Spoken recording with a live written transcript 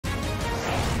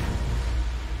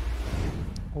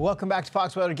Welcome back to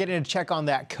Fox Weather. Getting a check on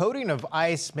that coating of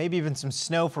ice, maybe even some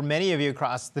snow for many of you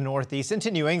across the Northeast into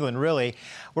New England, really.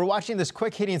 We're watching this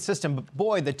quick heating system, but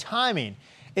boy, the timing.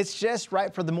 It's just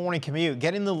right for the morning commute,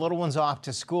 getting the little ones off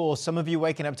to school. Some of you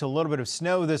waking up to a little bit of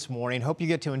snow this morning. Hope you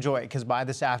get to enjoy it because by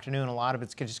this afternoon, a lot of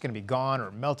it's just going to be gone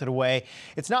or melted away.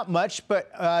 It's not much,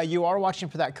 but you are watching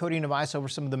for that coating of ice over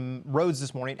some of the roads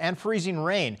this morning and freezing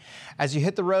rain. As you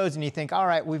hit the roads and you think, all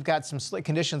right, we've got some slick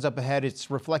conditions up ahead.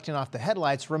 It's reflecting off the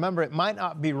headlights. Remember, it might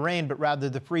not be rain, but rather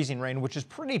the freezing rain, which is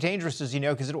pretty dangerous, as you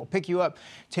know, because it will pick you up,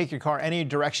 take your car any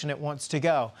direction it wants to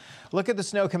go. Look at the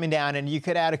snow coming down, and you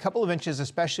could add a couple of inches,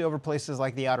 especially over places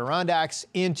like the Adirondacks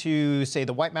into, say,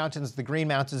 the White Mountains, the Green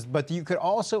Mountains, but you could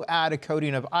also add a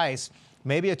coating of ice,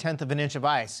 maybe 1/10 of an inch of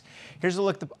ice. Here's a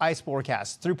look at the ice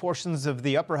forecast through portions of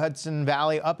the upper Hudson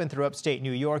Valley up and through upstate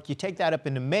New York. You take that up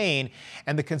into Maine,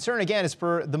 and the concern again is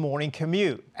for the morning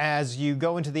commute. As you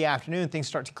go into the afternoon, things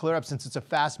start to clear up since it's a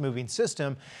fast-moving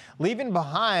system, leaving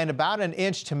behind about 1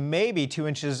 inch to maybe 2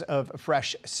 inches of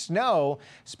fresh snow,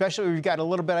 especially if you've got a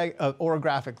little bit of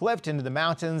orographic lift into the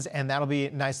mountains, and that'll be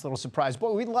a nice little surprise.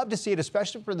 Boy, we'd love to see it,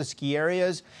 especially for the ski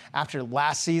areas. After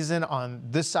last season on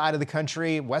this side of the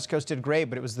country, West Coast did great,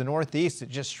 but it was the Northeast that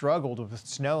just struggled with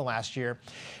snow last year.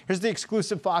 Here's the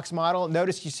exclusive Fox model.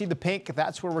 Notice you see the pink.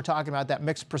 That's where we're talking about that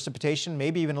mixed precipitation,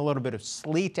 maybe even a little bit of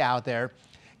sleet out there.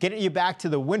 Getting you back to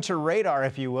the winter radar,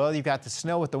 if you will. You've got the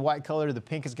snow with the white color. The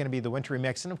pink is going to be the wintry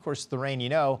mix. And, of course, the rain,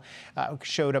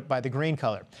 showed up by the green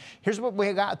color. Here's what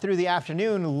we got through the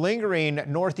afternoon. Lingering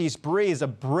northeast breeze, a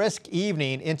brisk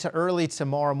evening into early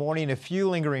tomorrow morning. A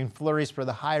few lingering flurries for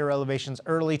the higher elevations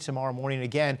early tomorrow morning.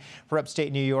 Again, for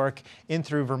upstate New York, in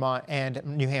through Vermont and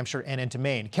New Hampshire and into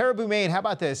Maine. Caribou, Maine, how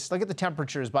about this? Look at the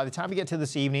temperatures. By the time you get to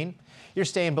this evening, you're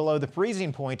staying below the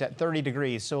freezing point at 30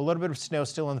 degrees. So a little bit of snow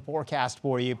still in the forecast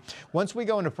for you. Once we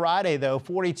go into Friday, though,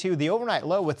 42, the overnight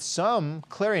low with some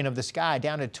clearing of the sky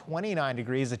down to 29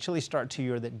 degrees, a chilly start to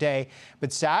your day.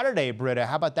 But Saturday, Britta,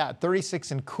 how about that?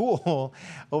 36 and cool.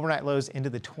 Overnight lows into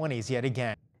the 20s yet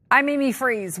again. I'm Amy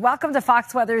Freeze. Welcome to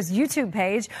Fox Weather's YouTube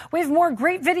page. We have more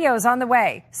great videos on the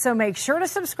way, so make sure to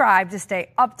subscribe to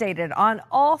stay updated on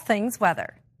all things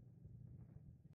weather.